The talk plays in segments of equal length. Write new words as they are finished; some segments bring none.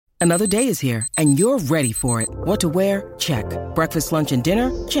Another day is here, and you're ready for it. What to wear? Check. Breakfast, lunch, and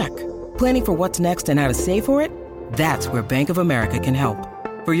dinner? Check. Planning for what's next and how to save for it? That's where Bank of America can help.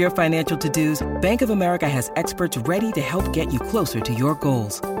 For your financial to-dos, Bank of America has experts ready to help get you closer to your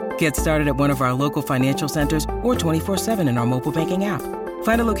goals. Get started at one of our local financial centers or 24/7 in our mobile banking app.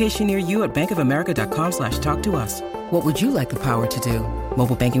 Find a location near you at bankofamerica.com/talktous. What would you like the power to do?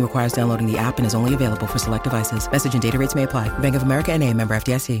 Mobile banking requires downloading the app and is only available for select devices. Message and data rates may apply. Bank of America N.A., member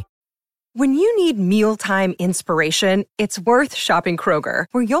FDIC. When you need mealtime inspiration, it's worth shopping Kroger,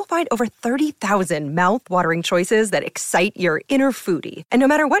 where you'll find over 30,000 mouth-watering choices that excite your inner foodie. And no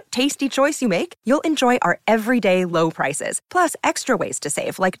matter what tasty choice you make, you'll enjoy our everyday low prices, plus extra ways to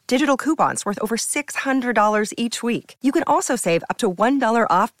save, like digital coupons worth over $600 each week. You can also save up to $1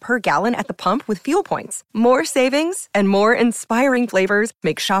 off per gallon at the pump with fuel points. More savings and more inspiring flavors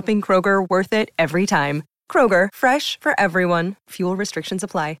make shopping Kroger worth it every time. Kroger, fresh for everyone. Fuel restrictions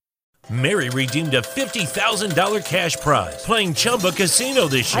apply. Mary redeemed a $50,000 cash prize playing Chumba Casino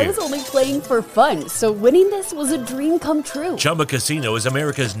this year. I was only playing for fun, so winning this was a dream come true. Chumba Casino is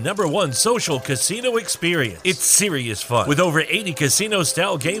America's #1 social casino experience. It's serious fun. With over 80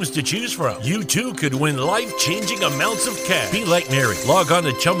 casino-style games to choose from, you too could win life-changing amounts of cash. Be like Mary. Log on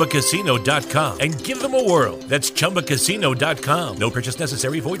to ChumbaCasino.com and give them a whirl. That's ChumbaCasino.com. No purchase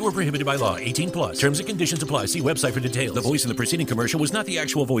necessary. Void or prohibited by law. 18+. Terms and conditions apply. See website for details. The voice in the preceding commercial was not the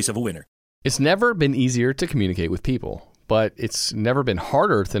actual voice of a winner. It's never been easier to communicate with people, but it's never been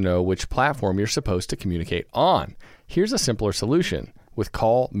harder to know which platform you're supposed to communicate on. Here's a simpler solution. With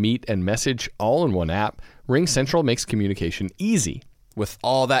call, meet, and message all in one app, RingCentral makes communication easy. With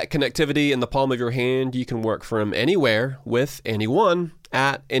all that connectivity in the palm of your hand, you can work from anywhere with anyone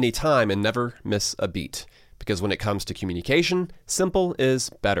at any time and never miss a beat. Because when it comes to communication, simple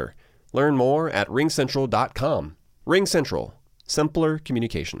is better. Learn more at ringcentral.com. RingCentral. Simpler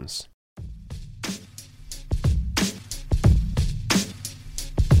communications.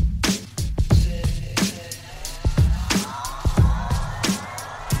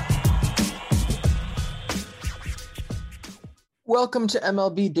 Welcome to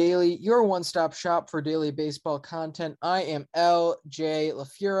MLB Daily, your one-stop shop for daily baseball content. I am LJ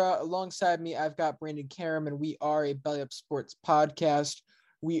LaFura. Alongside me, I've got Brandon Karam, and we are a Belly Up Sports podcast.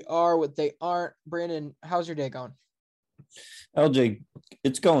 We are what they aren't. Brandon, how's your day going? LJ,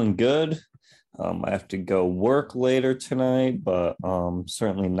 it's going good. I have to go work later tonight, but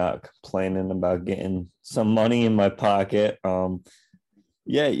certainly not complaining about getting some money in my pocket. Other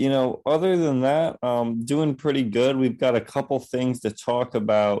than that, doing pretty good. We've got a couple things to talk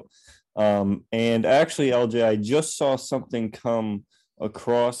about. And actually, LJ, I just saw something come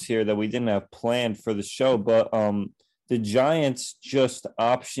across here that we didn't have planned for the show, but the Giants just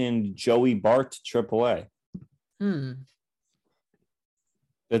optioned Joey Bart to AAA.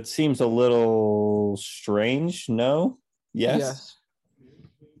 That seems a little strange, no? Yes.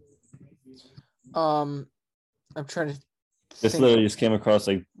 I'm trying to This literally just came across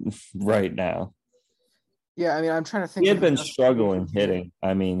like right now. Yeah, I mean, I'm trying to think. He had been struggling hitting.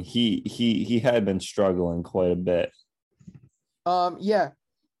 I mean, he had been struggling quite a bit.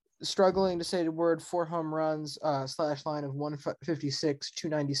 Struggling to say the word. 4 home runs, slash line of 156,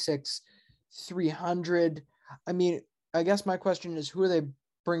 296, 300. I mean, I guess my question is, who are they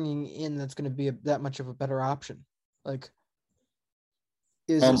bringing in that's going to be that much of a better option? Like,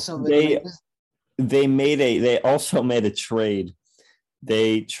 is it somebody? They also made a trade.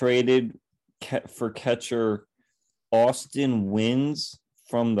 They traded for catcher Austin Wins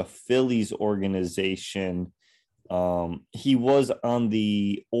from the Phillies organization. He was on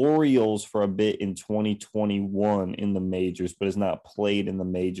the Orioles for a bit in 2021 in the majors, but has not played in the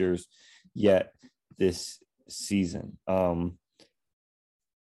majors yet this season.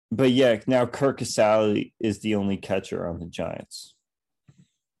 But yeah, now Kirk Casale is the only catcher on the Giants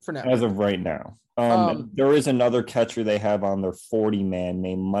for now, as of right now. There is another catcher they have on their 40-man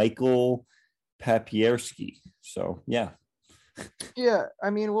named Michael Papierski. So yeah. Yeah, I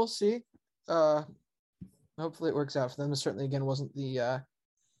mean, we'll see. Hopefully it works out for them. It certainly, again, wasn't the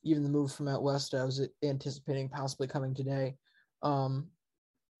even the move from out west I was anticipating possibly coming today.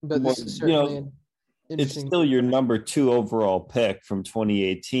 But this is certainly it's still your number 2 overall pick from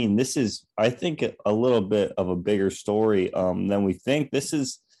 2018. This is, I think, a little bit of a bigger story than we think. This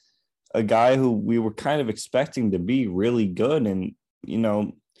is a guy who we were kind of expecting to be really good, and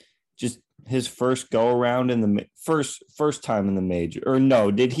just his first go around in the first time in the major. Or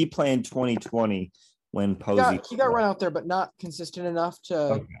no, did he play in 2020 when Posey? He got run out there, but not consistent enough to.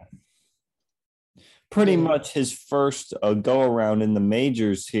 Okay. Pretty much his first go around in the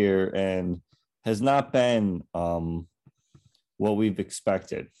majors here, and has not been what we've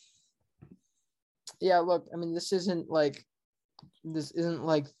expected. Yeah, look, I mean, this isn't like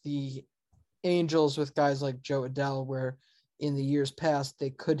the Angels with guys like Joe Adele, where in the years past they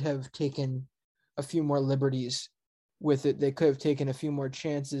could have taken a few more liberties with it. They could have taken a few more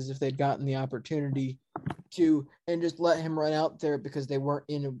chances if they'd gotten the opportunity to, and just let him run out there because they weren't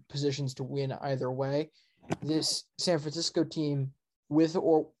in positions to win either way. This San Francisco team, with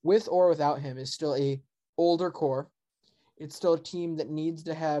or without him, is still a older core. It's still a team that needs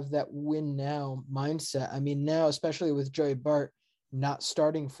to have that win now mindset. I mean, now, especially with Joey Bart not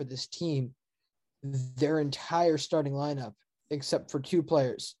starting for this team, their entire starting lineup, except for two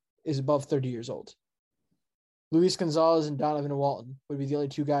players, is above 30 years old. Luis Gonzalez and Donovan Walton would be the only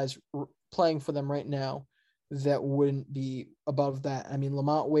two guys playing for them right now that wouldn't be above that. I mean,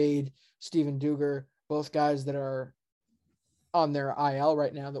 Lamont Wade, Steven Duger, both guys that are on their IL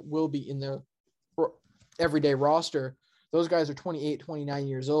right now that will be in their everyday roster. Those guys are 28, 29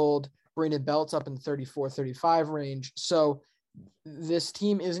 years old. Brandon Belt's up in the 34, 35 range. So this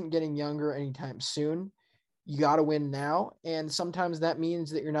team isn't getting younger anytime soon. You got to win now. And sometimes that means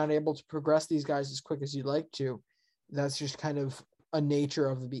that you're not able to progress these guys as quick as you'd like to. That's just kind of a nature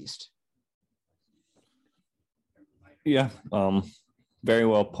of the beast. Yeah. Very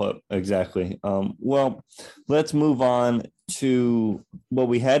well put. Exactly. Well, let's move on to what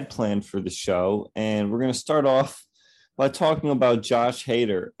we had planned for the show. And we're going to start off by talking about Josh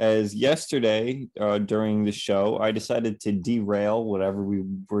Hader. As yesterday during the show, I decided to derail whatever we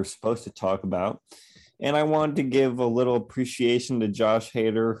were supposed to talk about. And I wanted to give a little appreciation to Josh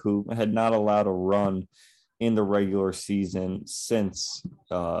Hader, who had not allowed a run in the regular season since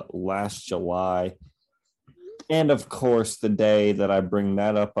last July. And of course, the day that I bring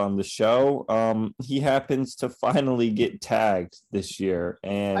that up on the show, he happens to finally get tagged this year.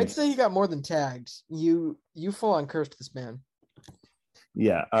 And I'd say he got more than tagged. You full on cursed this man.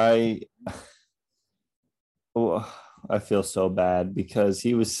 Yeah, I feel so bad because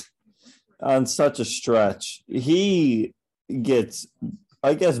he was on such a stretch. He gets,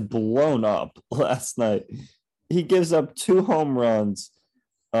 I guess, blown up last night. He gives up 2 home runs,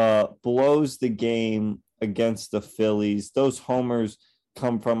 blows the game against the Phillies. Those homers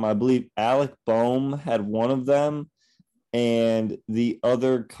come from, I believe, Alec Boehm had one of them, and the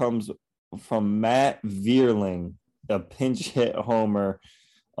other comes from Matt Vierling, a pinch hit homer.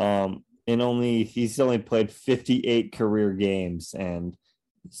 He's only played 58 career games, and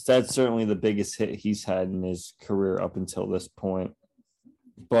that's certainly the biggest hit he's had in his career up until this point.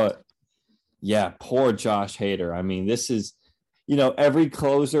 But yeah, poor Josh Hader. I mean, this is, every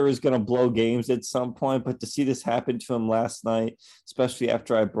closer is going to blow games at some point, but to see this happen to him last night, especially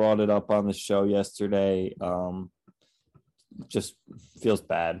after I brought it up on the show yesterday, just feels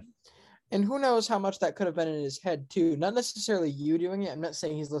bad. And who knows how much that could have been in his head too. Not necessarily you doing it. I'm not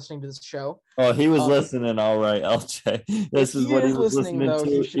saying he's listening to this show. Oh, he was listening. All right, LJ. This is what he was listening to.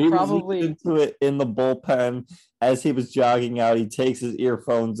 He was listening to it in the bullpen as he was jogging out. He takes his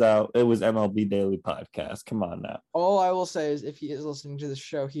earphones out. It was MLB Daily Podcast. Come on now. All I will say is if he is listening to the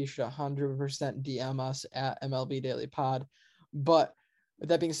show, he should 100% DM us at MLB Daily Pod. But with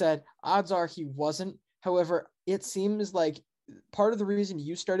that being said, odds are he wasn't. However, it seems like part of the reason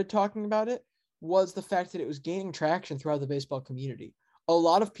you started talking about it was the fact that it was gaining traction throughout the baseball community. A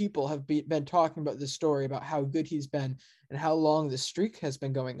lot of people have been talking about this story, about how good he's been and how long the streak has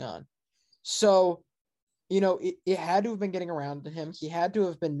been going on. So, it had to have been getting around to him. He had to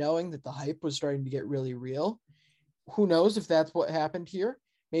have been knowing that the hype was starting to get really real. Who knows if that's what happened here?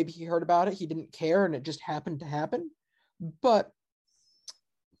 Maybe he heard about it, he didn't care, and it just happened to happen. But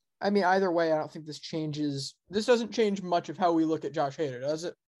I mean, either way, I don't think this doesn't change much of how we look at Josh Hader, does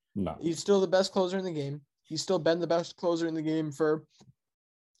it? No. He's still the best closer in the game. He's still been the best closer in the game for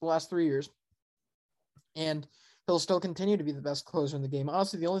the last 3 years. And he'll still continue to be the best closer in the game.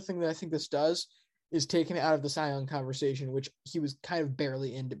 Honestly, the only thing that I think this does is take him out of the Cy Young conversation, which he was kind of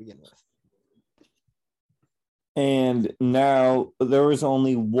barely in to begin with. And now there is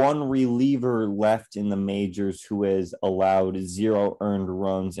only one reliever left in the majors who has allowed 0 earned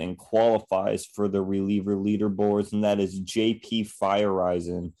runs and qualifies for the reliever leaderboards, and that is J.P.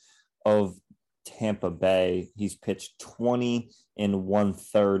 Feyereisen of Tampa Bay. He's pitched 20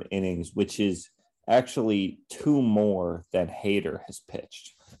 1/3 innings, which is actually 2 more than Hader has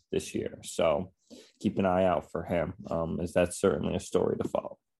pitched this year. So keep an eye out for him, as that's certainly a story to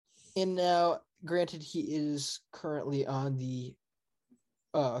follow. And now, granted, he is currently on the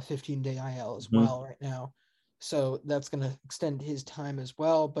 15-day IL as well right now. So that's going to extend his time as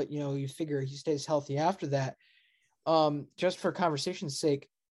well. But, you figure he stays healthy after that. Just for conversation's sake,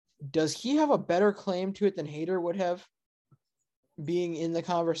 does he have a better claim to it than Hader would have being in the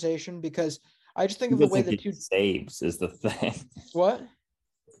conversation? Because I just think He of the way doesn't the get two. saves is the thing. What?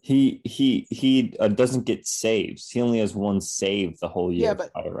 He doesn't get saves. He only has one save the whole year. Yeah,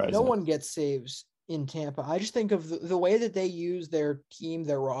 but for High no Rising. one gets saves in Tampa. I just think of the way that they use their team,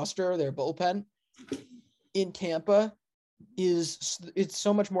 their roster, their bullpen in Tampa it's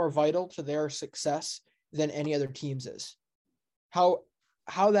so much more vital to their success than any other team's is. How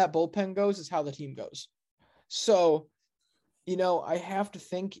that bullpen goes is how the team goes. So, I have to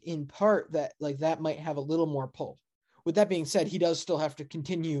think in part that like that might have a little more pull. With that being said, he does still have to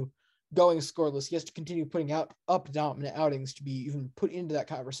continue going scoreless. He has to continue putting up dominant outings to be even put into that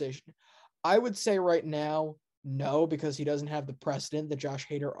conversation. I would say right now, no, because he doesn't have the precedent that Josh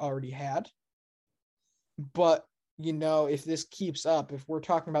Hader already had. But, if this keeps up, if we're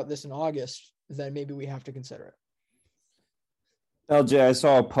talking about this in August, then maybe we have to consider it. LJ, I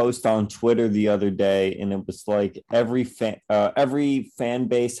saw a post on Twitter the other day, and it was like every fan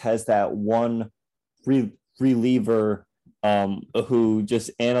base has that one reliever who just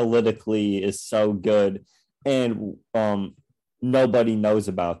analytically is so good, and nobody knows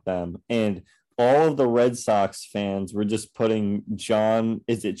about them. And all of the Red Sox fans were just putting John,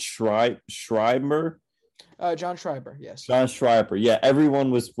 is it Schreiber? John Schreiber, yes. John Schreiber, yeah. Everyone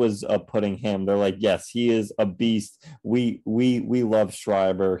was putting him. They're like, yes, he is a beast. We love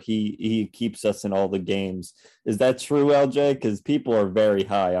Schreiber. He keeps us in all the games. Is that true, LJ? Because people are very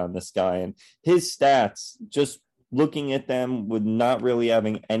high on this guy, and his stats. Just looking at them with not really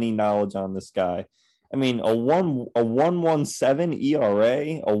having any knowledge on this guy. I mean, a 1.17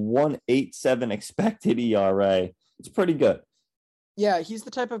 ERA, a 1.87 expected ERA. It's pretty good. Yeah, he's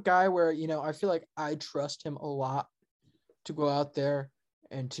the type of guy where, I feel like I trust him a lot to go out there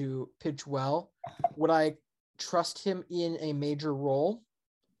and to pitch well. Would I trust him in a major role?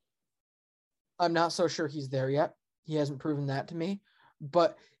 I'm not so sure he's there yet. He hasn't proven that to me.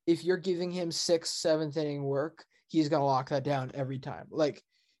 But if you're giving him 6th, 7th inning work, he's going to lock that down every time. Like,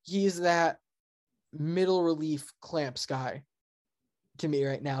 he's that middle relief clamps guy to me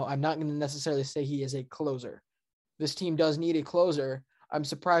right now. I'm not going to necessarily say he is a closer. This team does need a closer. I'm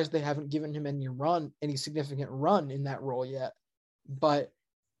surprised they haven't given him any significant run in that role yet, but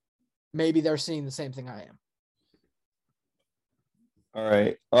maybe they're seeing the same thing I am. All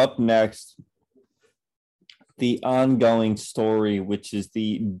right. Up next, the ongoing story, which is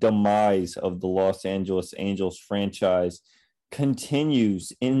the demise of the Los Angeles Angels franchise,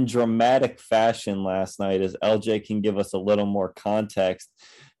 continues in dramatic fashion last night, as LJ can give us a little more context.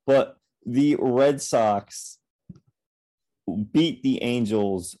 But the Red Sox beat the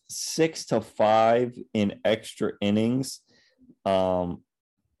Angels 6-5 in extra innings. Just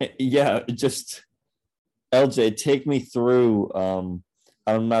LJ, take me through.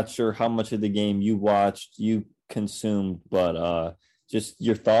 I'm not sure how much of the game you watched, you consumed, but just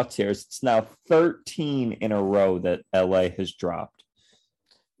your thoughts here. It's now 13 in a row that LA has dropped.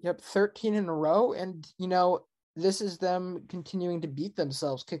 Yep, 13 in a row. And, this is them continuing to beat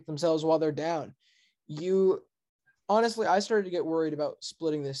themselves, kick themselves while they're down. Honestly, I started to get worried about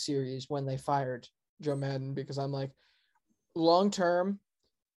splitting this series when they fired Joe Maddon, because I'm like, long term,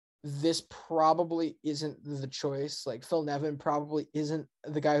 this probably isn't the choice. Like, Phil Nevin probably isn't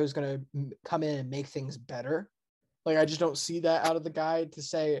the guy who's going to come in and make things better. Like, I just don't see that out of the guy to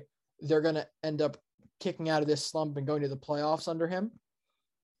say they're going to end up kicking out of this slump and going to the playoffs under him.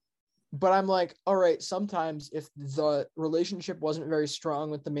 But I'm like, all right, sometimes if the relationship wasn't very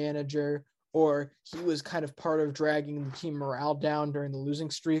strong with the manager, or he was kind of part of dragging the team morale down during the losing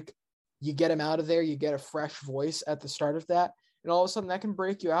streak, you get him out of there, you get a fresh voice at the start of that, and all of a sudden that can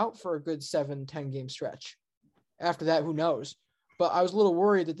break you out for a good 7-10 game stretch. After that, who knows? But I was a little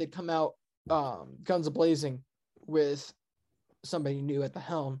worried that they'd come out guns a-blazing with somebody new at the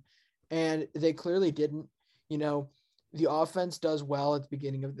helm, and they clearly didn't. The offense does well at the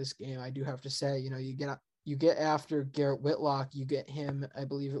beginning of this game, I do have to say. You get after Garrett Whitlock, you get him, I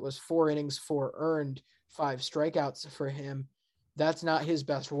believe it was 4 innings, 4 earned, 5 strikeouts for him. That's not his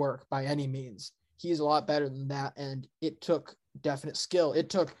best work by any means. He's a lot better than that, and it took definite skill. It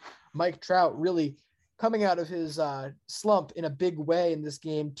took Mike Trout really coming out of his slump in a big way in this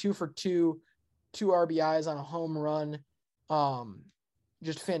game, 2 for 2, 2 RBIs on a home run.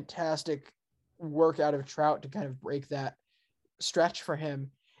 Just fantastic work out of Trout to kind of break that stretch for him.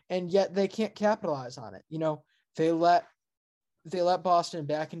 And yet they can't capitalize on it. They let Boston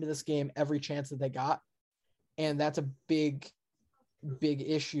back into this game every chance that they got. And that's a big, big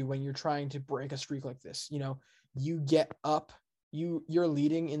issue when you're trying to break a streak like this. You get up, you're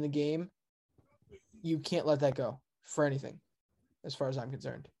leading in the game. You can't let that go for anything, as far as I'm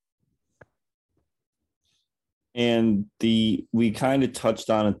concerned. And we kind of touched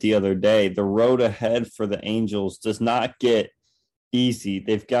on it the other day. The road ahead for the Angels does not get easy.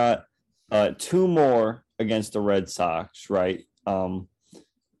 They've got 2 more against the Red Sox, right?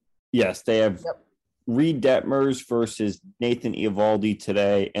 Yes, they have Reed Detmers versus Nathan Eovaldi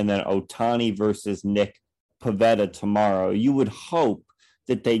today, and then Ohtani versus Nick Pivetta tomorrow. You would hope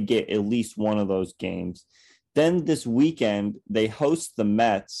that they get at least one of those games. Then this weekend, they host the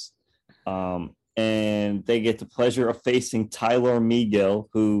Mets, and they get the pleasure of facing Tyler Megill,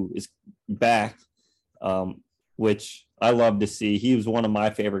 who is back, which I love to see. He was one of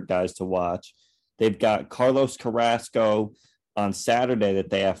my favorite guys to watch. They've got Carlos Carrasco on Saturday that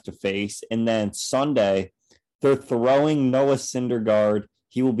they have to face. And then Sunday, they're throwing Noah Syndergaard.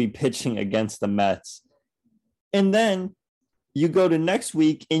 He will be pitching against the Mets. And then you go to next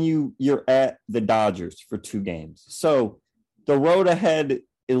week and you're at the Dodgers for 2 games. So the road ahead,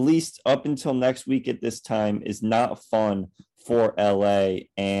 at least up until next week at this time, is not fun for LA.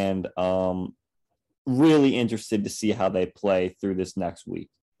 And really interested to see how they play through this next week.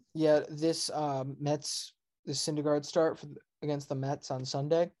 Yeah, this Syndergaard start against the Mets on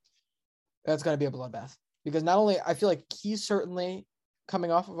Sunday, that's going to be a bloodbath. Because not only, I feel like he's certainly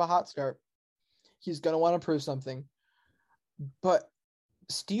coming off of a hot start. He's going to want to prove something. But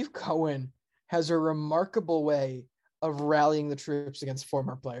Steve Cohen has a remarkable way of rallying the troops against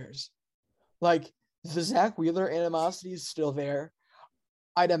former players. Like, the Zach Wheeler animosity is still there.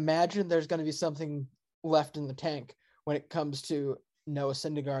 I'd imagine there's going to be something left in the tank when it comes to Noah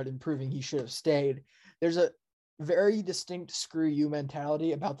Syndergaard and proving he should have stayed. There's a very distinct screw you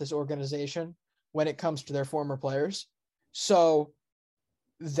mentality about this organization when it comes to their former players. So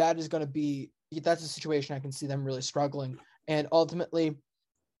that's a situation I can see them really struggling. And ultimately,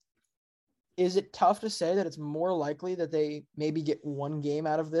 is it tough to say that it's more likely that they maybe get 1 game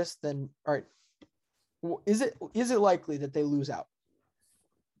out of this than, all right, is it likely that they lose out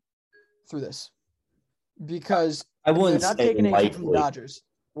through this? Because I wouldn't they're not say taking anything likely from the Dodgers.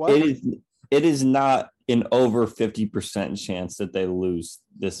 What? It is not an over 50% chance that they lose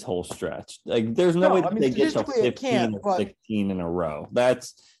this whole stretch. Like, there's no way that they get to 15 or 16 in a row. That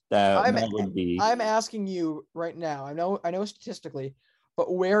would be. I'm asking you right now. I know statistically,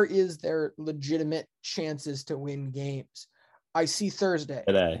 but where is their legitimate chances to win games? I see Thursday.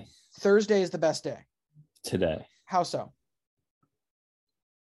 Today. Thursday is the best day. Today. How so?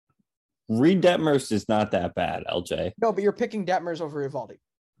 Reed Detmers is not that bad, LJ. No, but you're picking Detmers over Eovaldi.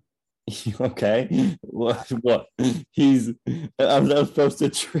 Okay. What? I'm supposed to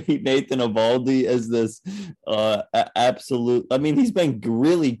treat Nathan Eovaldi as this absolute. I mean, he's been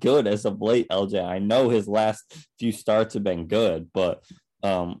really good as of late, LJ. I know his last few starts have been good, but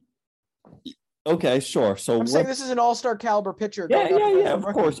okay, sure. So I'm saying this is an all-star caliber pitcher. Yeah. Of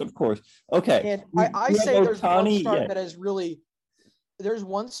course. Okay. And I say there's one start that is really. There's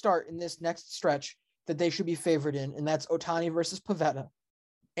one start in this next stretch that they should be favored in, and that's Ohtani versus Pivetta.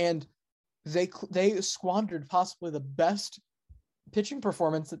 And they squandered possibly the best pitching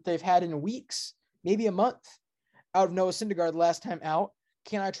performance that they've had in weeks, maybe a month, out of Noah Syndergaard last time out.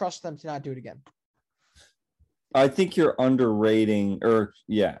 Can I trust them to not do it again? I think you're underrating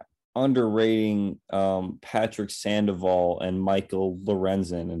Patrick Sandoval and Michael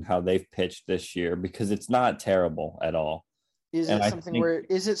Lorenzen and how they've pitched this year, because it's not terrible at all. Is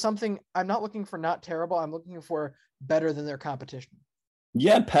it something I'm not looking for not terrible, I'm looking for better than their competition?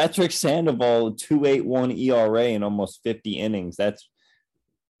 Yeah, Patrick Sandoval, 2.81 ERA in almost 50 innings. That's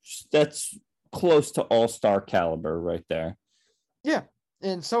close to all-star caliber right there. Yeah,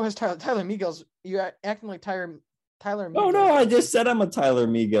 and so has Tyler Megill. You're acting like Tyler Megill. Oh, no, I just said I'm a Tyler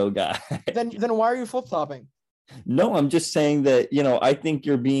Megill guy. Then why are you flip-flopping? No, I'm just saying that, I think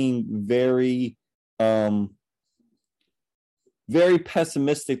you're being very very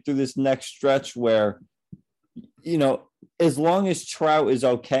pessimistic through this next stretch where, as long as Trout is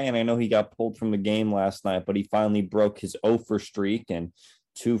okay, and I know he got pulled from the game last night, but he finally broke his 0-for streak and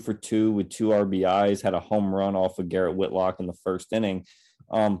 2 for 2 with 2 RBIs, had a home run off of Garrett Whitlock in the first inning.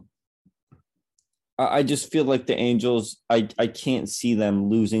 I just feel like the Angels, I can't see them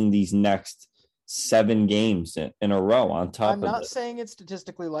losing these next 7 games in a row on top of it. I'm not saying it's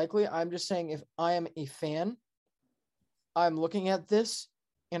statistically likely. I'm just saying if I am a fan, I'm looking at this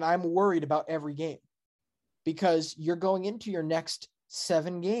and I'm worried about every game, because you're going into your next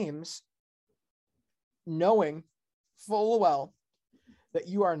 7 games knowing full well that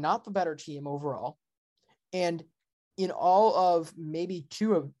you are not the better team overall. And in all but maybe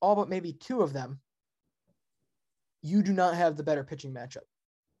two of them, you do not have the better pitching matchup.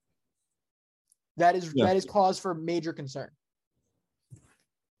 That is cause for major concern.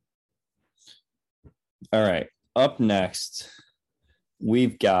 All right. up next,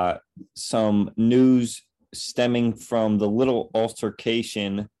 we've got some news stemming from the little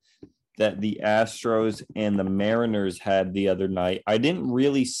altercation that the Astros and the Mariners had the other night. I didn't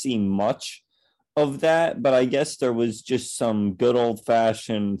really see much of that, but I guess there was just some good old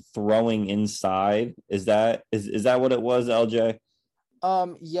fashioned throwing inside. Is that what it was, LJ?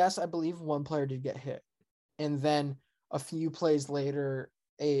 Yes, I believe one player did get hit. And then a few plays later,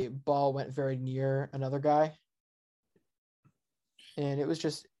 a ball went very near another guy. And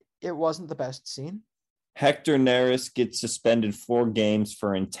it wasn't the best scene. Hector Neris gets suspended 4 games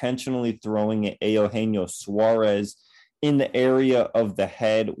for intentionally throwing at Eugenio Suarez in the area of the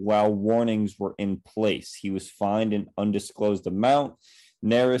head while warnings were in place. He was fined an undisclosed amount.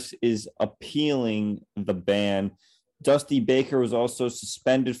 Neris is appealing the ban. Dusty Baker was also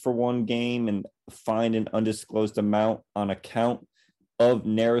suspended for 1 game and fined an undisclosed amount on account of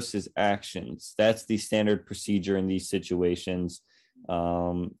Neris's actions. That's the standard procedure in these situations.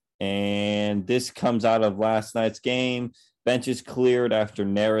 And this comes out of last night's game. Benches cleared after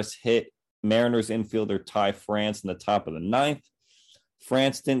Neris hit Mariners infielder Ty France in the top of the 9th.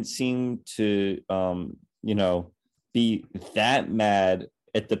 France didn't seem to, be that mad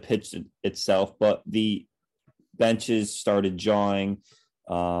at the pitch itself, but the benches started jawing.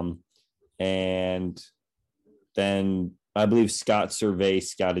 And then I believe Scott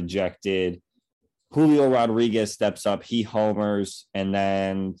Cervais got ejected. Julio Rodriguez steps up, he homers, and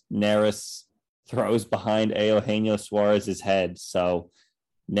then Neris throws behind Eugenio Suarez's head. So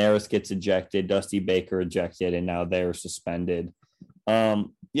Neris gets ejected, Dusty Baker ejected, and now they're suspended.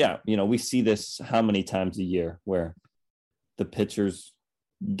 We see this how many times a year where the pitchers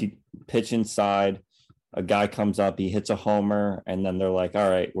pitch inside, a guy comes up, he hits a homer, and then they're like, all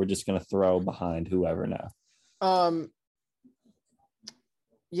right, we're just going to throw behind whoever now.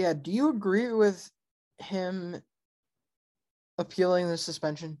 Do you agree with him appealing the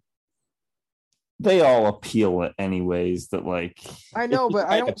suspension? They all appeal it anyways. That I know, but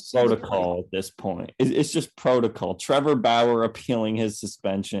I don't see protocol at this point. It's just protocol. Trevor Bauer appealing his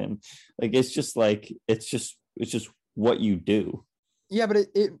suspension, it's just what you do. Yeah, but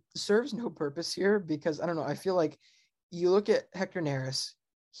it serves no purpose here because I don't know. I feel like you look at Hector Neris.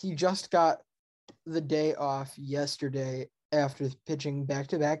 He just got the day off yesterday after pitching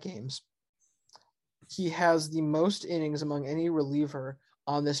back-to-back games. He has the most innings among any reliever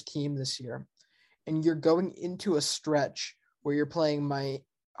on this team this year. And you're going into a stretch where you're playing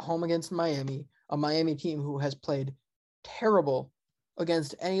home against Miami, a Miami team who has played terrible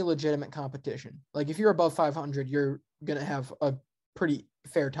against any legitimate competition. If you're above 500, you're going to have a pretty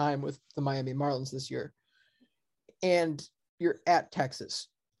fair time with the Miami Marlins this year. And you're at Texas.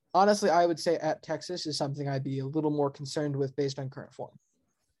 Honestly, I would say at Texas is something I'd be a little more concerned with based on current form.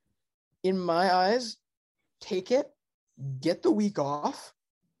 In my eyes, take it, get the week off,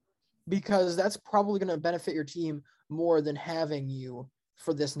 because that's probably going to benefit your team more than having you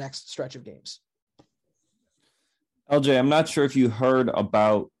for this next stretch of games. LJ, I'm not sure if you heard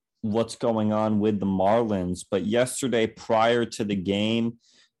about what's going on with the Marlins, but yesterday prior to the game,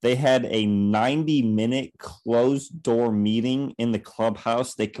 they had a 90-minute closed-door meeting in the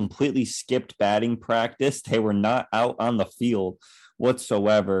clubhouse. They completely skipped batting practice. They were not out on the field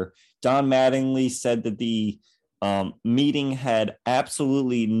whatsoever. Don Mattingly said that the meeting had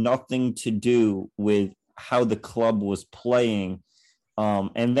absolutely nothing to do with how the club was playing.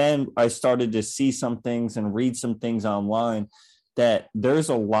 And then I started to see some things and read some things online that there's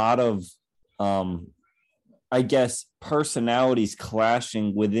a lot of, personalities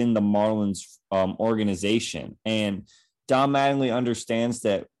clashing within the Marlins organization. And Don Mattingly understands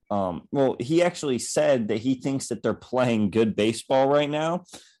that. He actually said that he thinks that they're playing good baseball right now.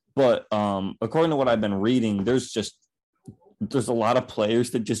 But according to what I've been reading, there's a lot of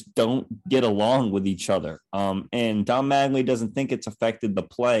players that just don't get along with each other. And Don Mattingly doesn't think it's affected the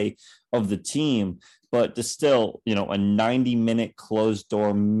play of the team, but to still, a 90-minute closed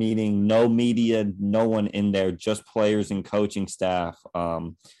door meeting, no media, no one in there, just players and coaching staff.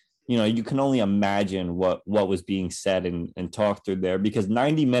 You can only imagine what was being said and talked through there, because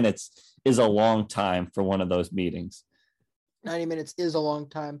 90 minutes is a long time for one of those meetings. 90 minutes is a long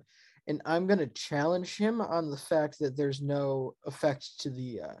time. And I'm going to challenge him on the fact that there's no effect to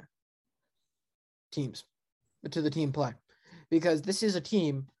the team play, because this is a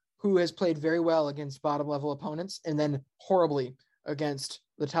team who has played very well against bottom level opponents and then horribly against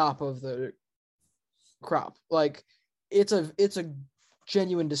the top of the crop. It's a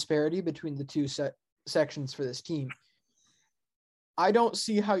genuine disparity between the two sections for this team. I don't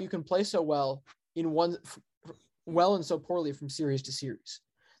see how you can play so well and so poorly from series to series.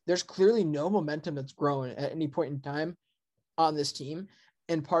 there's clearly no momentum that's growing at any point in time on this team.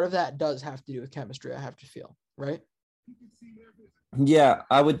 And part of that does have to do with chemistry, I have to feel, right? Yeah,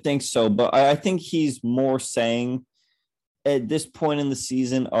 I would think so. But I think he's more saying at this point in the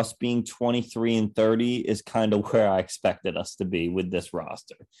season, us being 23-30 is kind of where I expected us to be with this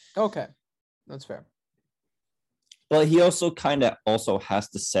roster. Okay, that's fair. But he also kind of has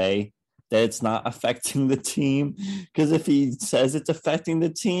to say that it's not affecting the team, because if he says it's affecting the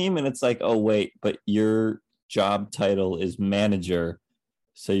team and it's like, oh, wait, but your job title is manager,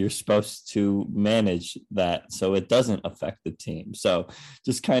 so you're supposed to manage that so it doesn't affect the team. So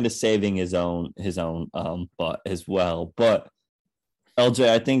just kind of saving his own butt as well. But LJ,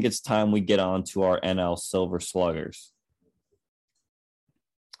 I think it's time we get on to our NL Silver Sluggers.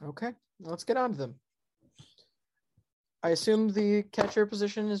 Okay, let's get on to them. I assume the catcher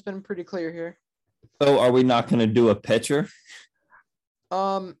position has been pretty clear here. Oh, are we not going to do a pitcher?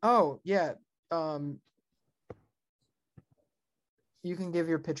 Oh, yeah. You can give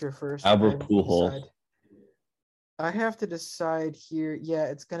your pitcher first. Albert Pujols. I have to decide here. Yeah,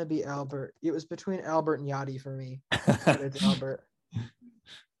 it's going to be Albert. It was between Albert and Yachty for me. But it's Albert.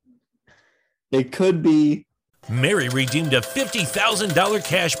 It could be. Mary redeemed a $50,000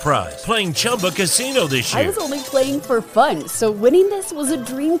 cash prize playing Chumba Casino this year. I was only playing for fun, so winning this was a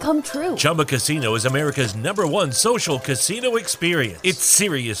dream come true. Chumba Casino is America's #1 social casino experience. It's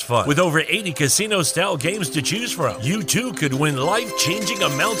serious fun. With over 80 casino-style games to choose from, you too could win life-changing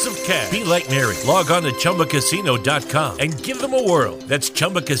amounts of cash. Be like Mary. Log on to ChumbaCasino.com and give them a whirl. That's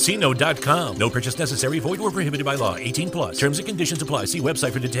ChumbaCasino.com. No purchase necessary. Void where prohibited by law. 18+. Terms and conditions apply. See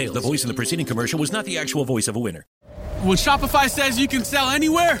website for details. The voice in the preceding commercial was not the actual voice of a winner. When Shopify says you can sell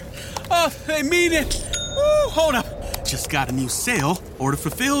anywhere, oh, they mean it. Woo, hold up. Just got a new sale. Order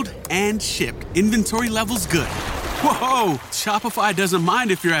fulfilled and shipped. Inventory levels good. Whoa, Shopify doesn't mind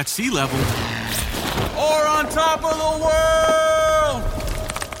if you're at sea level or on top of the world.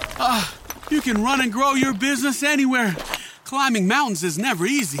 You can run and grow your business anywhere. Climbing mountains is never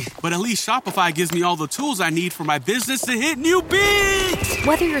easy, but at least Shopify gives me all the tools I need for my business to hit new peaks.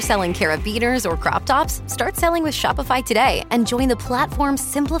 Whether you're selling carabiners or crop tops, start selling with Shopify today and join the platform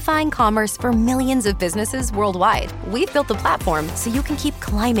simplifying commerce for millions of businesses worldwide. We've built the platform so you can keep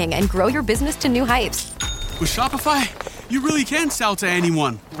climbing and grow your business to new heights. With Shopify, you really can sell to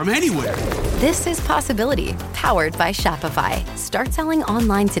anyone, from anywhere. This is Possibility, powered by Shopify. Start selling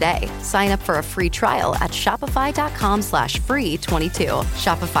online today. Sign up for a free trial at shopify.com/free22.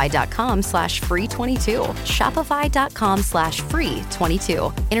 Shopify.com/free22.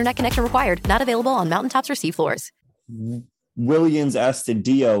 Shopify.com/free22. Internet connection required. Not available on mountaintops or seafloors. Williams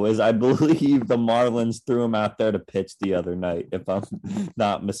Astudillo, as I believe the Marlins threw him out there to pitch the other night, if I'm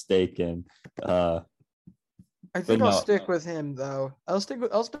not mistaken. I think I'll stick with him though. I'll stick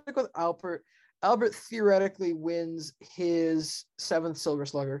with Albert. Albert theoretically wins his 7th Silver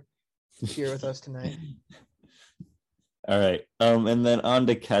Slugger here with us tonight. All right. And then on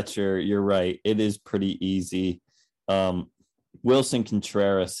to catcher, you're right. It is pretty easy. Wilson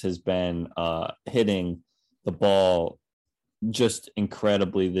Contreras has been hitting the ball just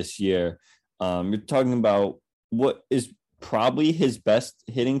incredibly this year. You're talking about what is probably his best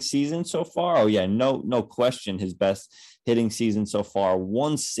hitting season so far. Oh yeah, no question, his best hitting season so far.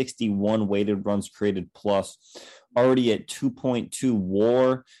 161 weighted runs created plus, already at 2.2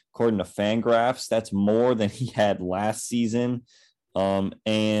 WAR according to Fangraphs. That's more than he had last season.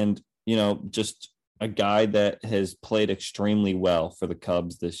 And just a guy that has played extremely well for the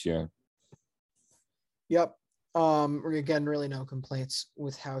Cubs this year. Yep. Again, really no complaints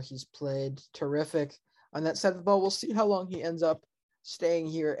with how he's played. Terrific on that side of the ball. We'll see how long he ends up staying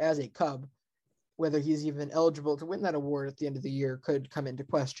here as a Cub. Whether he's even eligible to win that award at the end of the year could come into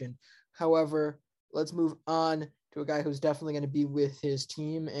question. However, let's move on to a guy who's definitely going to be with his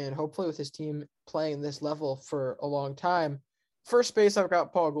team and hopefully with his team playing this level for a long time. First base, I've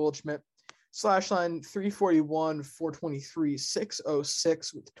got Paul Goldschmidt. Slash line 341, 423,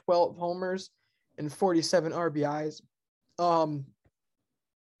 606 with 12 homers and 47 RBIs.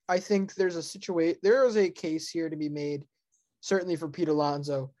 I think there is a case here to be made, certainly for Pete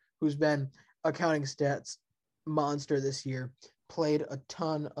Alonso, who's been a counting stats monster this year, played a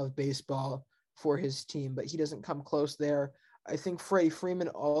ton of baseball for his team, but he doesn't come close there. I think Freddie Freeman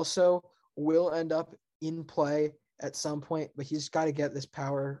also will end up in play at some point, but he's got to get this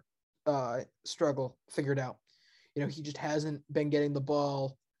power struggle figured out. He just hasn't been getting the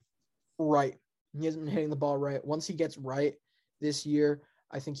ball right. He hasn't been hitting the ball right. Once he gets right this year,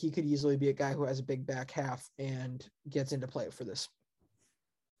 I think he could easily be a guy who has a big back half and gets into play for this.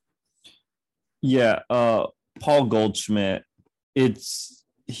 Yeah, Paul Goldschmidt, it's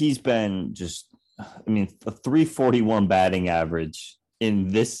he's been just, I mean, a 341 batting average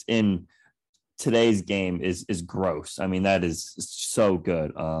in today's game is gross. I mean, that is so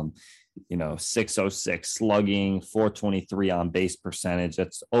good. 606 slugging, 423 on base percentage.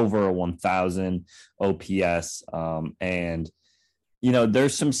 That's over a 1,000 OPS. And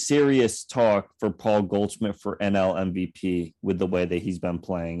there's some serious talk for Paul Goldschmidt for NL MVP with the way that he's been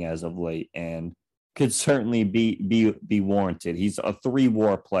playing as of late, and could certainly be warranted. He's a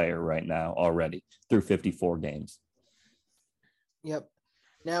 3-WAR player right now already through 54 games. Yep.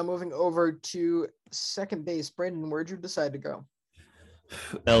 Now moving over to second base, Brandon, where'd you decide to go?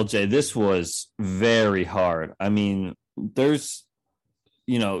 LJ, this was very hard. I mean, there's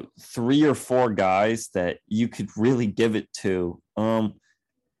 3 or 4 guys that you could really give it to.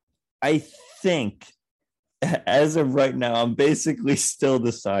 I think as of right now, I'm basically still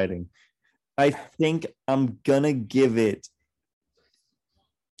deciding. I think I'm gonna give it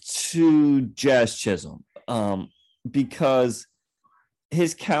to Jazz Chisholm because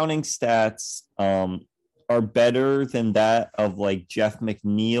his counting stats are better than that of like Jeff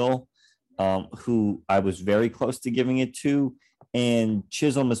McNeil, who I was very close to giving it to. And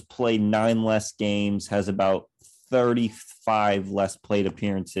Chisholm has played 9 less games, has about 35 less plate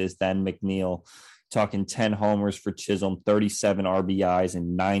appearances than McNeil. Talking 10 homers for Chisholm, 37 RBIs,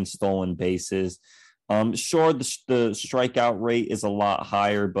 and 9 stolen bases. Sure, the strikeout rate is a lot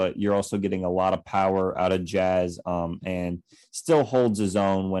higher, but you're also getting a lot of power out of Jazz, and still holds his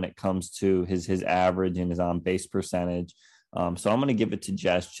own when it comes to his average and his on-base percentage. So I'm going to give it to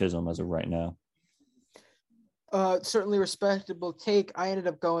Jazz Chisholm as of right now. Certainly respectable take. I ended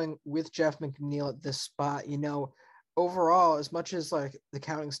up going with Jeff McNeil at this spot. Overall, as much as like the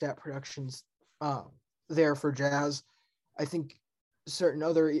counting stat production's there for Jazz, I think certain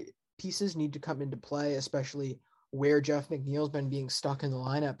other pieces need to come into play, especially where Jeff McNeil's been being stuck in the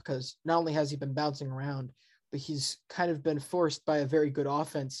lineup, because not only has he been bouncing around, but he's kind of been forced by a very good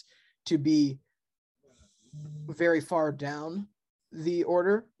offense to be very far down the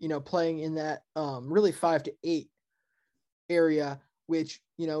order, playing in that really 5 to 8 area, which,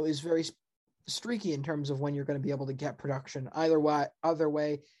 is very streaky in terms of when you're going to be able to get production. Either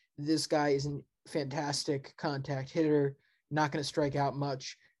way, this guy is a fantastic contact hitter, not going to strike out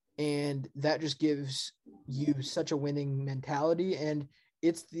much. And that just gives you such a winning mentality. And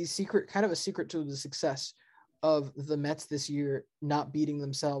it's the secret to the success of the Mets this year, not beating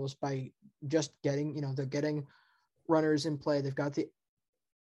themselves by just getting, they're getting runners in play. They've got the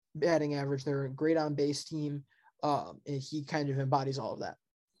batting average. They're a great on base team. And he kind of embodies all of that.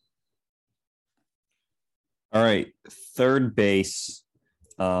 All right. Third base.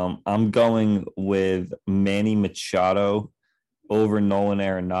 I'm going with Manny Machado over Nolan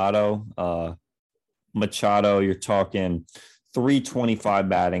Arenado. Machado, you're talking 325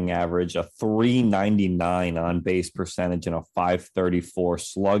 batting average, a 399 on base percentage, and a 534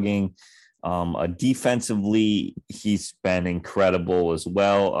 slugging. Defensively, he's been incredible as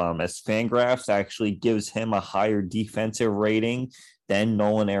well. As Fangraphs actually gives him a higher defensive rating than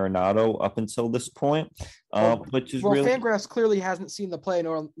Nolan Arenado up until this point. Which is really, Fangraphs clearly hasn't seen the play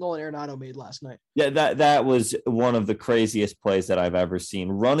Nolan Arenado made last night. Yeah, that was one of the craziest plays that I've ever seen.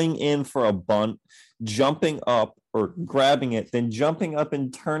 Running in for a bunt, jumping up or grabbing it, then jumping up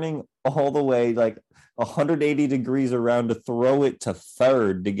and turning all the way like 180 degrees around to throw it to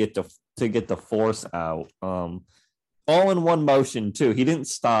third to get the force out. All in one motion too. He didn't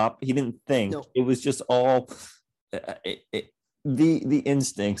stop. He didn't think. No. It was just all the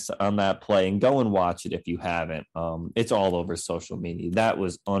instincts on that play. And go and watch it if you haven't. It's all over social media. That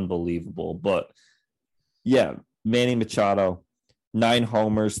was unbelievable. But yeah, Manny Machado, 9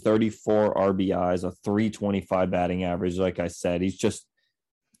 homers, 34 RBIs, a 325 batting average. Like I said,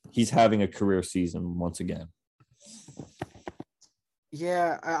 he's having a career season once again.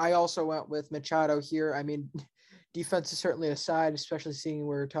 Yeah, I also went with Machado here. I mean, defense is certainly aside, especially seeing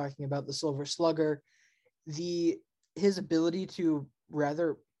we're talking about the Silver Slugger. His ability to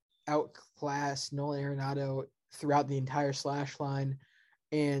rather outclass Nolan Arenado throughout the entire slash line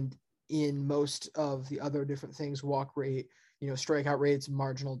and in most of the other different things, walk rate, strikeout rates,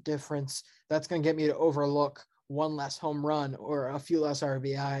 marginal difference, that's going to get me to overlook one less home run or a few less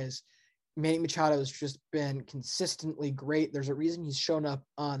RBIs. Manny Machado has just been consistently great. There's a reason he's shown up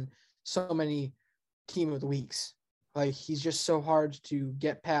on so many team of the weeks. Like, he's just so hard to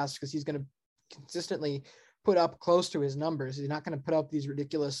get past because he's going to consistently put up close to his numbers. He's not going to put up these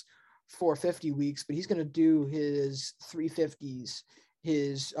ridiculous 450 weeks, but he's going to do his 350s,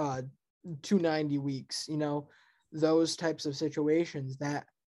 his 290 weeks, those types of situations that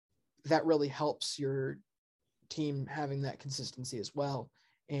really helps your team having that consistency as well.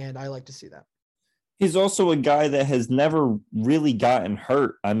 and I like to see that. He's also a guy that has never really gotten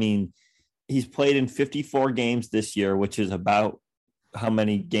hurt. I mean, he's played in 54 games this year, which is about how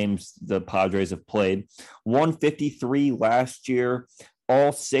many games the Padres have played. 153 last year,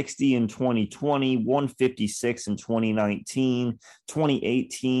 all 60 in 2020, 156 in 2019.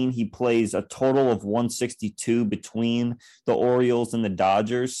 2018, he plays a total of 162 between the Orioles and the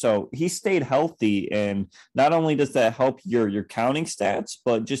Dodgers. So he stayed healthy. And not only does that help your counting stats,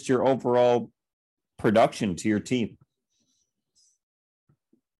 but just your overall production to your team.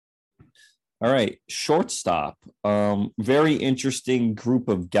 All right, shortstop. Very interesting group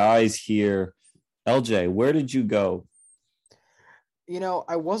of guys here. LJ, where did you go? You know,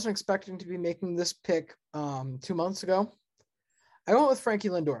 I wasn't expecting to be making this pick 2 months ago. I went with Frankie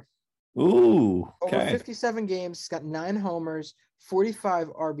Lindor. Ooh, okay. Over 57 games, he's got 9 homers, 45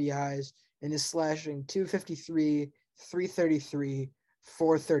 RBIs, and is slashing 253, 333,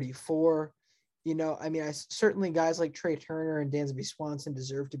 434. You know, I mean, certainly guys like Trey Turner and Dansby Swanson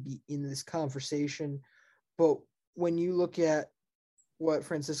deserve to be in this conversation. But when you look at what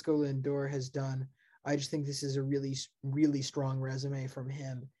Francisco Lindor has done, I just think this is a really, really strong resume from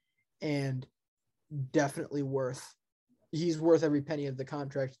him, and definitely he's worth every penny of the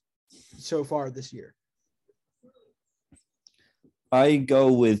contract so far this year. I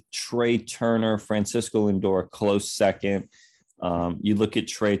go with Trey Turner, Francisco Lindor, close second. You look at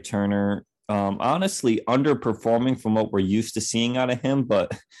Trey Turner, honestly underperforming from what we're used to seeing out of him,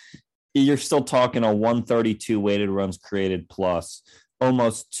 but you're still talking a 132 weighted runs created plus,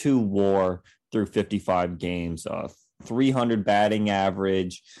 almost 2 WAR through 55 games, 300 batting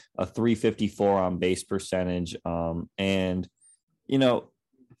average, a 354 on base percentage. And, you know,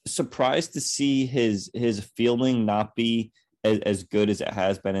 surprised to see his fielding not be as good as it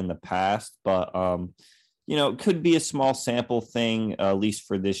has been in the past, but, you know, it could be a small sample thing, at least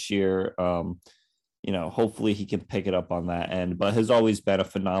for this year. You know, hopefully he can pick it up on that end, but has always been a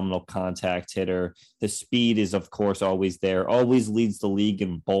phenomenal contact hitter. The speed is, of course, always there, always leads the league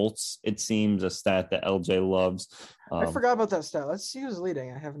in bolts. It seems a stat that LJ loves. I forgot about that stat. Let's see who's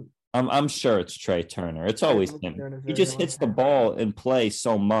leading. I'm sure it's Trey Turner. It's always him. He just hits the ball in play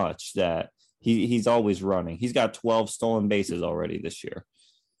so much that he's always running. He's got 12 stolen bases already this year.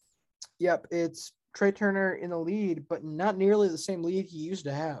 Yep, it's Trey Turner in the lead, but not nearly the same lead he used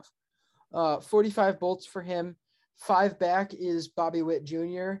to have. 45 bolts for him. 5 back is Bobby Witt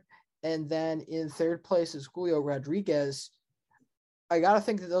Jr. And then in third place is Julio Rodriguez. I got to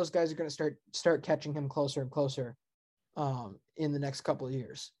think that those guys are going to start catching him closer and closer in the next couple of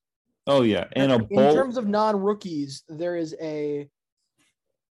years. Oh, yeah. And in terms of non-rookies, there is a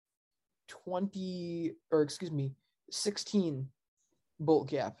 16 bolt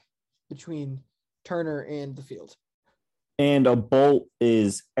gap between Turner and the field. And a bolt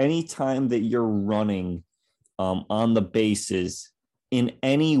is any time that you're running on the bases in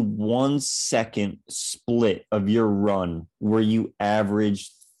any 1 second split of your run where you average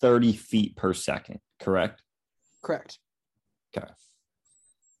 30 feet per second, correct? Correct. Okay.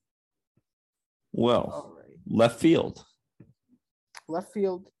 Well, right. Left field.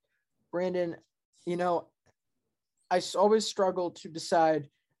 Brandon, you know, I always struggle to decide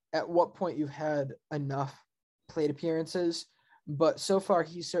at what point you've had enough plate appearances, but so far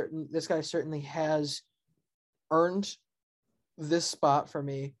this guy certainly has earned this spot for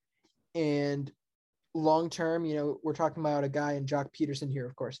me. And long term, you know, we're talking about a guy in Jock Peterson here,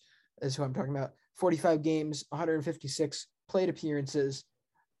 of course, is who I'm talking about. 45 games, 156 plate appearances.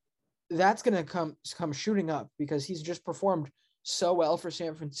 That's going to come shooting up because he's just performed so well for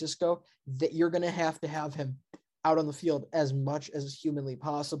San Francisco that you're going to have him out on the field as much as humanly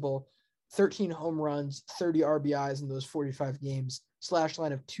possible. 13 home runs, 30 RBIs in those 45 games, slash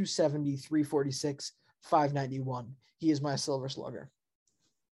line of 270, 346, 591. He is my silver slugger.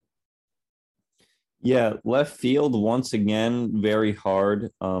 Yeah, left field, once again, very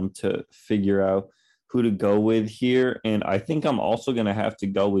hard to figure out who to go with here. And I think I'm also going to have to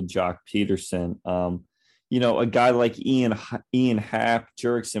go with Jock Peterson. You know, a guy like Ian Happ,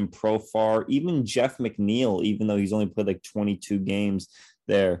 Jurickson Profar, even Jeff McNeil, even though he's only played like 22 games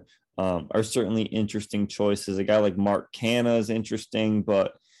there, are certainly interesting choices. A guy like Mark Canha is interesting,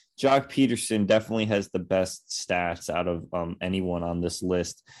 but Jock Peterson definitely has the best stats out of anyone on this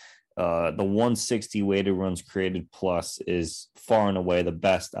list. The 160 weighted runs created plus is far and away the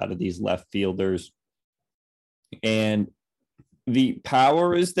best out of these left fielders. And the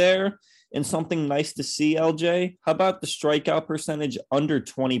power is there. And something nice to see, LJ, how about the strikeout percentage under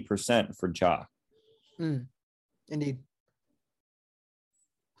 20% for Jock? Indeed.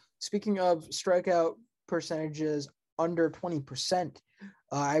 Speaking of strikeout percentages under 20%,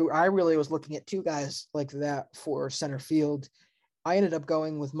 I really was looking at two guys like that for center field. I ended up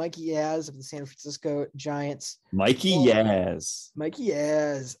going with Mikey Yaz of the San Francisco Giants. Mikey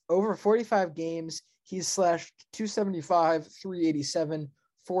Yaz. Over 45 games, he's slashed 275, 387,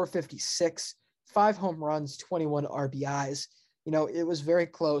 456, 5 home runs, 21 RBIs. It was very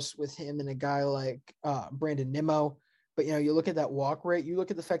close with him and a guy like Brandon Nimmo. But, you look at that walk rate, you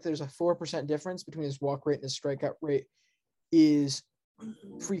look at the fact that there's a 4% difference between his walk rate and his strikeout rate is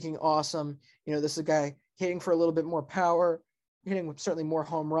freaking awesome. This is a guy hitting for a little bit more power, hitting with certainly more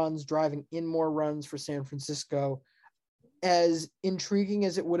home runs, driving in more runs for San Francisco. As intriguing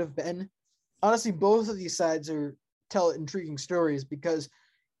as it would have been, honestly, both of these sides tell intriguing stories because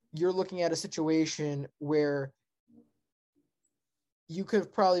you're looking at a situation where you could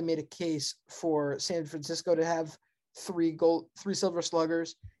have probably made a case for San Francisco to have 3 Silver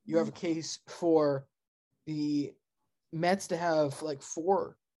Sluggers. You have a case for the Mets to have like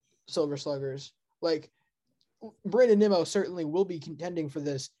 4 Silver Sluggers. Like Brandon Nimmo certainly will be contending for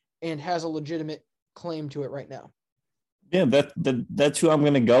this and has a legitimate claim to it right now. Yeah, that's who I'm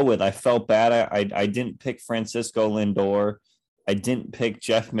going to go with. I felt bad. I didn't pick Francisco Lindor. I didn't pick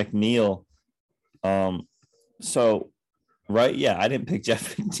Jeff McNeil. So, right, yeah, I didn't pick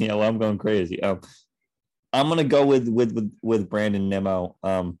Jeff McNeil. I'm going crazy. I'm going to go with Brandon Nimmo.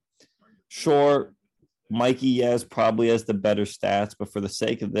 Sure, Mikey Yaz probably has the better stats, but for the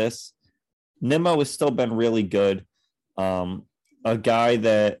sake of this, Nimmo has still been really good. A guy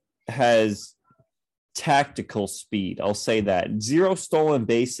that has tactical speed. I'll say that. 0 stolen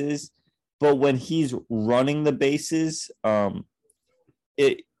bases, but when he's running the bases,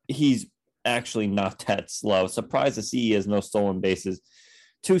 he's actually not that slow. Surprised to see he has no stolen bases.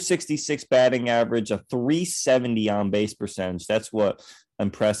 266 batting average, a 370 on base percentage. That's what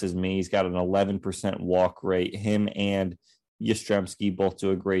impresses me. He's got an 11% walk rate. Him and Yastrzemski both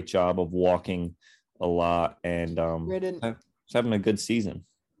do a great job of walking a lot and he's having a good season.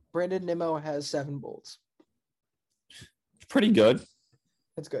 Brandon Nimmo has 7 bolts. It's pretty good.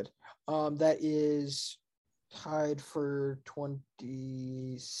 That's good. That is tied for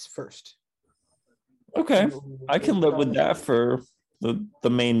 21st. Okay. I can live with that for the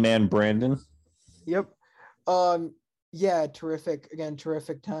main man, Brandon. Yep. Yeah, terrific. Again,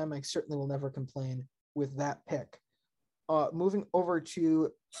 terrific time. I certainly will never complain with that pick. Moving over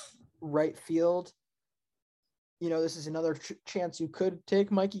to right field, this is another chance you could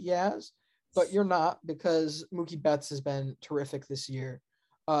take Mikey Yaz, but you're not because Mookie Betts has been terrific this year.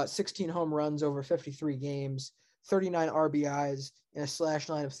 16 home runs over 53 games, 39 RBIs, and a slash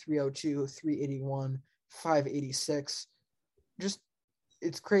line of 302, 381, 586. Just,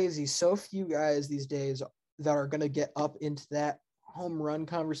 it's crazy. So few guys these days that are going to get up into that home run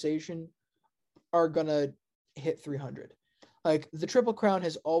conversation are going to hit 300. Like the Triple Crown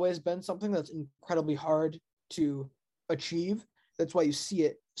has always been something that's incredibly hard to achieve. That's why you see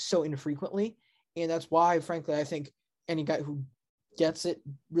it so infrequently. And that's why, frankly, I think any guy who gets it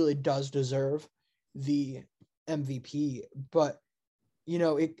really does deserve the MVP. But,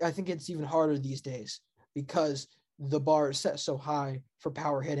 I think it's even harder these days because the bar is set so high for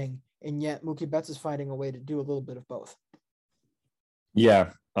power hitting. And yet Mookie Betts is finding a way to do a little bit of both.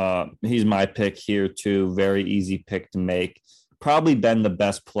 Yeah. He's my pick here too. Very easy pick to make. Probably been the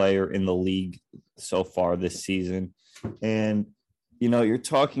best player in the league so far this season. And, you're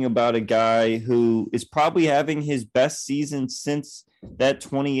talking about a guy who is probably having his best season since that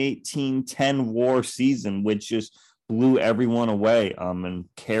 2018-10 WAR season, which just blew everyone away. And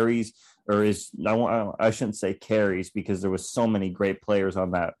carries, I shouldn't say carries because there was so many great players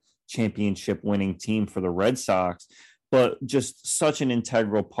on that championship winning team for the Red Sox, but just such an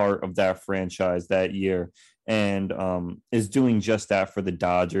integral part of that franchise that year and is doing just that for the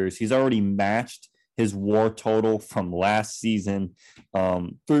Dodgers. He's already matched his WAR total from last season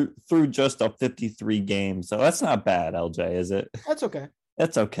through just a 53 games. So that's not bad, LJ, is it? That's okay.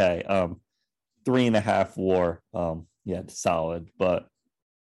 That's okay. 3.5 WAR. Yeah, solid, but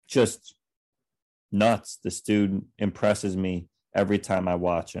just nuts. This dude impresses me every time I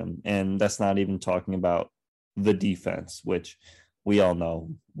watch him. And that's not even talking about the defense, which we all know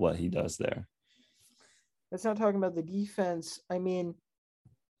what he does there. That's not talking about the defense. I mean,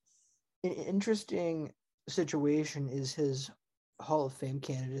 an interesting situation is his Hall of Fame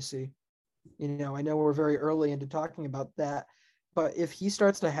candidacy. I know we're very early into talking about that, but if he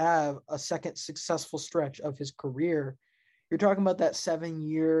starts to have a second successful stretch of his career, you're talking about that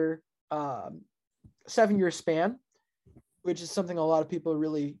 7-year span, which is something a lot of people are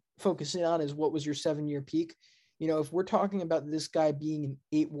really focusing on is what was your 7-year peak. If we're talking about this guy being an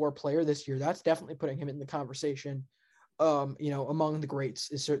 8 WAR player this year, that's definitely putting him in the conversation among the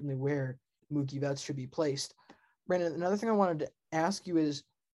greats is certainly where Mookie Betts should be placed. Brandon, another thing I wanted to ask you is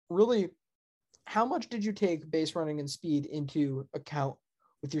really, how much did you take base running and speed into account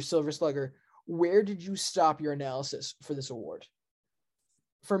with your Silver Slugger? Where did you stop your analysis for this award?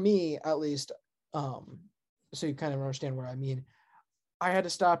 For me, at least, so you kind of understand what I mean, I had to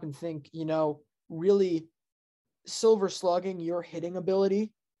stop and think, really silver slugging, your hitting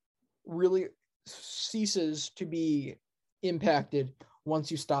ability really ceases to be impacted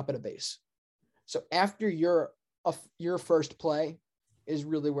once you stop at a base. So after your first play is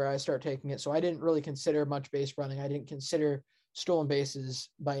really where I start taking it. So I didn't really consider much base running. I didn't consider stolen bases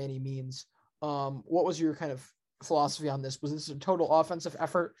by any means. What was your kind of philosophy on this? Was this a total offensive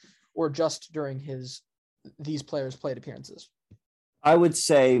effort or just during these players' plate appearances? I would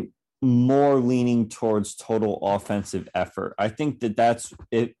say more leaning towards total offensive effort. I think that's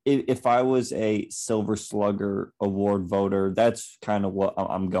if I was a Silver Slugger award voter, that's kind of what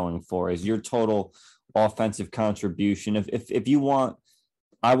I'm going for, is your total offensive contribution. If you want,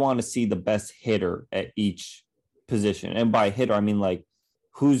 I want to see the best hitter at each position. And by hitter, I mean like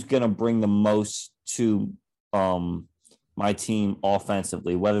who's going to bring the most to my team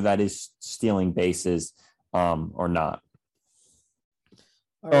offensively, whether that is stealing bases or not.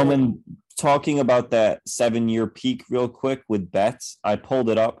 And talking about that 7-year peak real quick with Betts, I pulled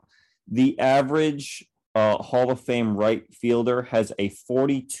it up. The average Hall of Fame right fielder has a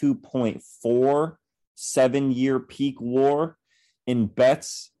 42.4 7-year peak WAR. In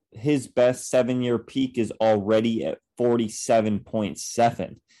Betts, his best 7-year peak is already at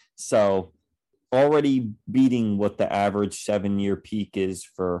 47.7. So already beating what the average 7-year peak is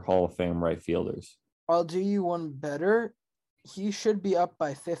for Hall of Fame right fielders. I'll do you one better. He should be up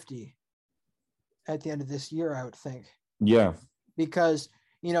by 50 at the end of this year, I would think. Yeah. Because,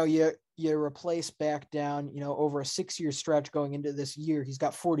 you replace back down, over a 6-year stretch going into this year, he's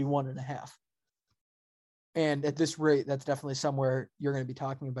got 41.5. And at this rate, that's definitely somewhere you're going to be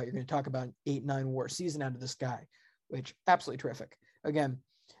talking about. You're going to talk about an 8-9 WAR season out of this guy, which absolutely terrific. Again,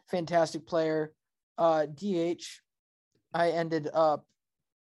 fantastic player. DH, I ended up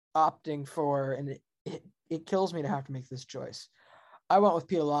opting for, and it kills me to have to make this choice. I went with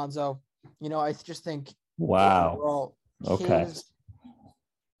Pete Alonso. I just think overall, okay,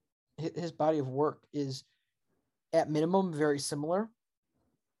 his body of work is at minimum very similar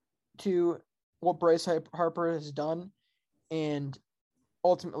to what Bryce Harper has done, and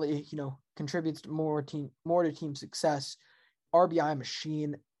ultimately, contributes more to team success. RBI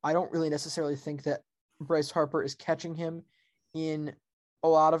machine. I don't really necessarily think that Bryce Harper is catching him in a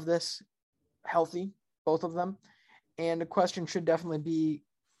lot of this healthy, both of them. And a question should definitely be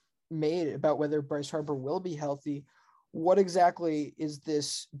made about whether Bryce Harper will be healthy. What exactly is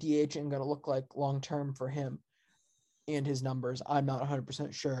this DHing going to look like long-term for him and his numbers? I'm not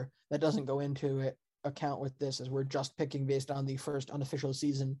 100% sure. That doesn't go into account with this, as we're just picking based on the first unofficial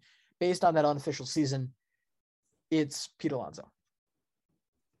season. Based on that unofficial season, it's Pete Alonso.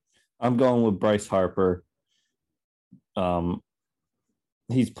 I'm going with Bryce Harper.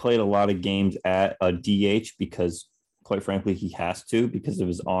 He's played a lot of games at a DH because, quite frankly, he has to because of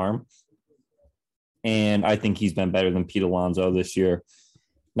his arm. And I think he's been better than Pete Alonso this year.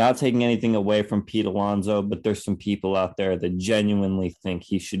 Not taking anything away from Pete Alonso, but there's some people out there that genuinely think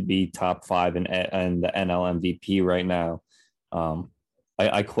he should be top 5 in the NL MVP right now.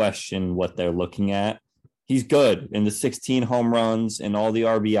 I question what they're looking at. He's good in the 16 home runs and all the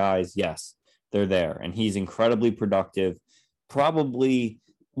RBIs. Yes, they're there. And he's incredibly productive. Probably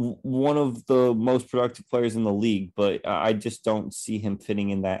one of the most productive players in the league, but I just don't see him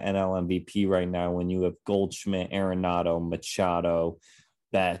fitting in that NL MVP right now when you have Goldschmidt, Arenado, Machado,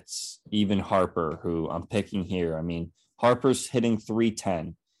 Betts, even Harper, who I'm picking here. I mean, Harper's hitting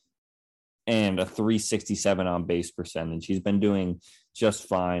 310 and a 367 on base percentage. He's been doing just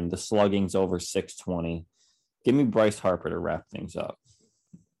fine. The slugging's over 620. Give me Bryce Harper to wrap things up.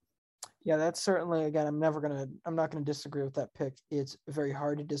 Yeah, that's certainly, again, I'm not going to disagree with that pick. It's very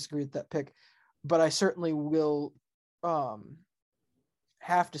hard to disagree with that pick, but I certainly will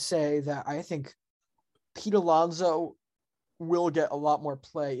have to say that I think Pete Alonso will get a lot more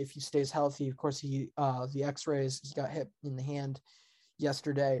play if he stays healthy. Of course, the x-rays, he got hit in the hand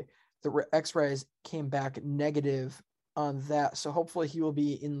yesterday. The x-rays came back negative on that. So hopefully he will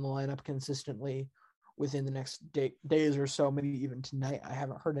be in the lineup consistently within the next days or so, maybe even tonight. I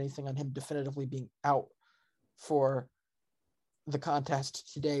haven't heard anything on him definitively being out for the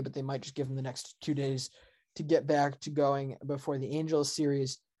contest today, but they might just give him the next 2 days to get back to going before the Angels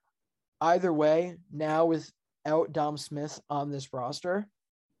series. Either way, now without Dom Smith on this roster,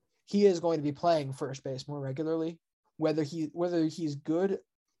 he is going to be playing first base more regularly whether he's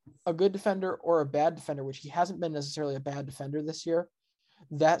a good defender or a bad defender, which he hasn't been necessarily a bad defender this year,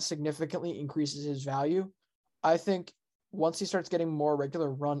 that significantly increases his value. I think once he starts getting more regular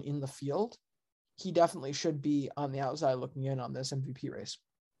run in the field, he definitely should be on the outside looking in on this MVP race.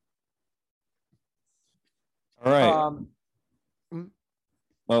 All right.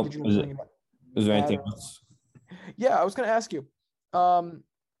 Well, is there anything else? Yeah, I was going to ask you.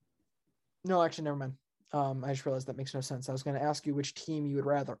 No, actually, never mind. I just realized that makes no sense. I was going to ask you which team you would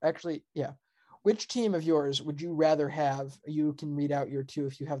rather. Actually, yeah. Which team of yours would you rather have? You can read out your two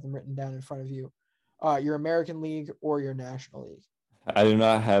if you have them written down in front of you. Your American League or your National League? I do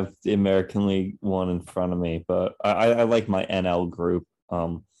not have the American League one in front of me, but I like my NL group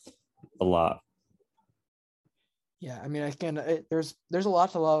a lot. Yeah, I mean, there's a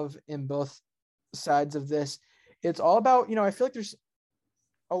lot to love in both sides of this. It's all about, I feel like there's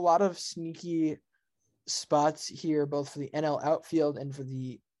a lot of sneaky spots here, both for the NL outfield and for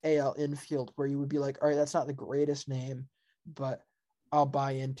the AL infield, where you would be like, all right, that's not the greatest name, but I'll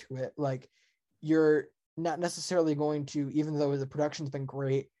buy into it. Like, you're not necessarily going to, even though the production's been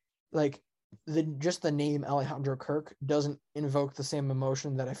great, like just the name Alejandro Kirk doesn't invoke the same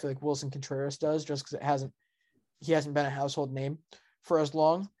emotion that I feel like Wilson Contreras does, just because he hasn't been a household name for as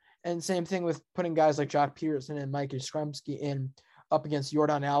long. And same thing with putting guys like Jock Peterson and Mike Yastrzemski in up against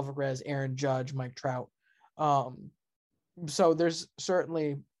Yordan Alvarez, Aaron Judge, Mike Trout. So there's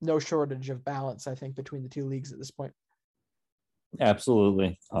certainly no shortage of balance, I think, between the two leagues at this point.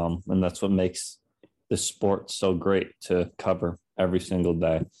 Absolutely. And that's what makes this sport so great to cover every single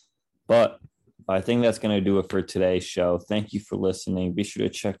day. But I think that's going to do it for today's show. Thank you for listening. Be sure to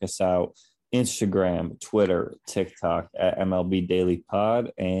check us out. Instagram, Twitter, TikTok at MLB Daily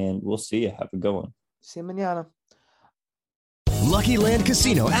Pod, and we'll see you. Have a good one. See you mañana. Lucky Land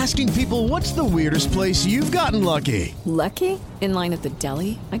Casino, asking people, what's the weirdest place you've gotten lucky? Lucky? In line at the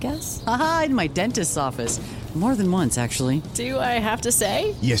deli, I guess? Aha, in my dentist's office. More than once, actually. Do I have to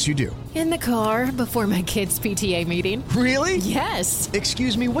say? Yes, you do. In the car before my kids' PTA meeting. Really? Yes.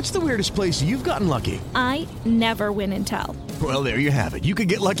 Excuse me, what's the weirdest place you've gotten lucky? I never win and tell. Well, there you have it. You can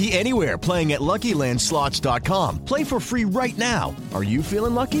get lucky anywhere, playing at LuckyLandSlots.com. Play for free right now. Are you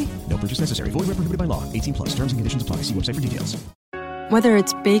feeling lucky? No purchase necessary. Void where prohibited by law. 18 plus. Terms and conditions apply. See website for details. Whether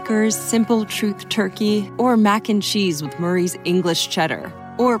it's Baker's Simple Truth Turkey or mac and cheese with Murray's English Cheddar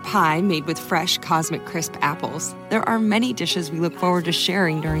or pie made with fresh Cosmic Crisp apples, there are many dishes we look forward to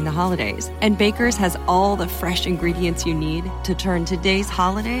sharing during the holidays. And Baker's has all the fresh ingredients you need to turn today's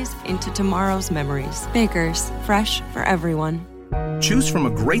holidays into tomorrow's memories. Baker's, fresh for everyone. Choose from a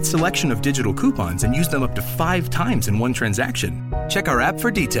great selection of digital coupons and use them up to 5 times in one transaction. Check our app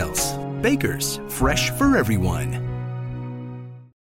for details. Baker's, fresh for everyone.